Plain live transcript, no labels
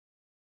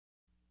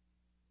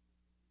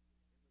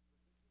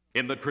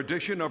In the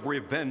tradition of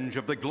Revenge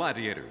of the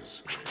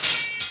Gladiators,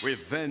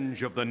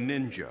 Revenge of the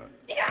Ninja,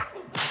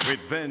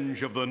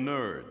 Revenge of the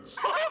Nerds,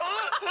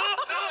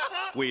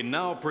 we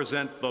now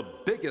present the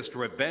biggest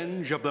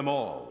revenge of them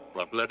all.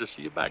 Well, I'm glad to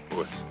see you back,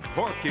 boy.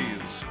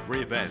 Porky's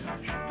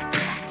Revenge.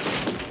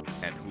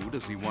 And who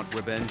does he want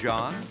revenge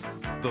on?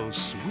 Those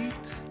sweet,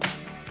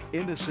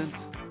 innocent,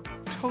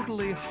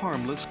 totally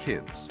harmless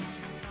kids.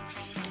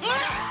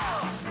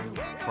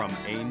 From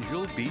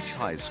Angel Beach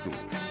High School.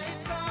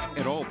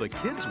 And all the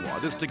kids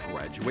want is to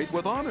graduate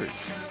with honors.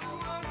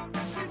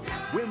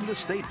 Win the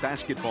state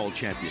basketball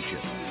championship.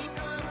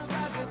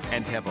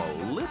 And have a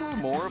little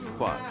more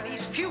fun.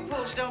 These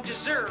pupils don't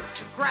deserve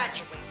to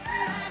graduate.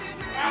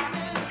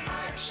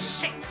 They're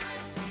sick.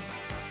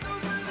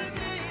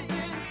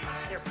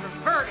 They're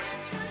perverted.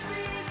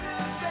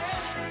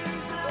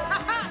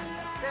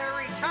 They're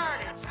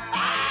retarded.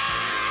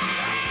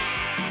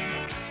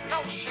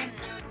 Expulsion.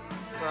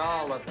 For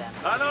all of them.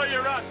 I know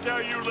you're out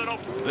there, you little...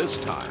 This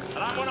time, And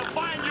I'm gonna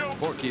find you!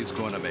 Porky's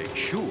gonna make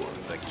sure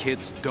the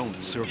kids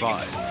don't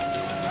survive.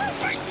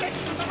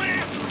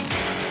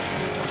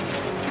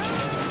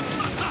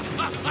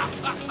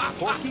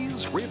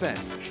 Porky's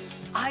Revenge.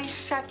 I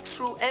sat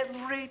through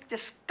every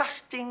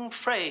disgusting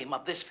frame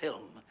of this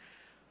film.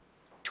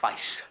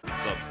 Twice.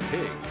 The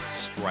pig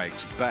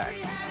strikes back.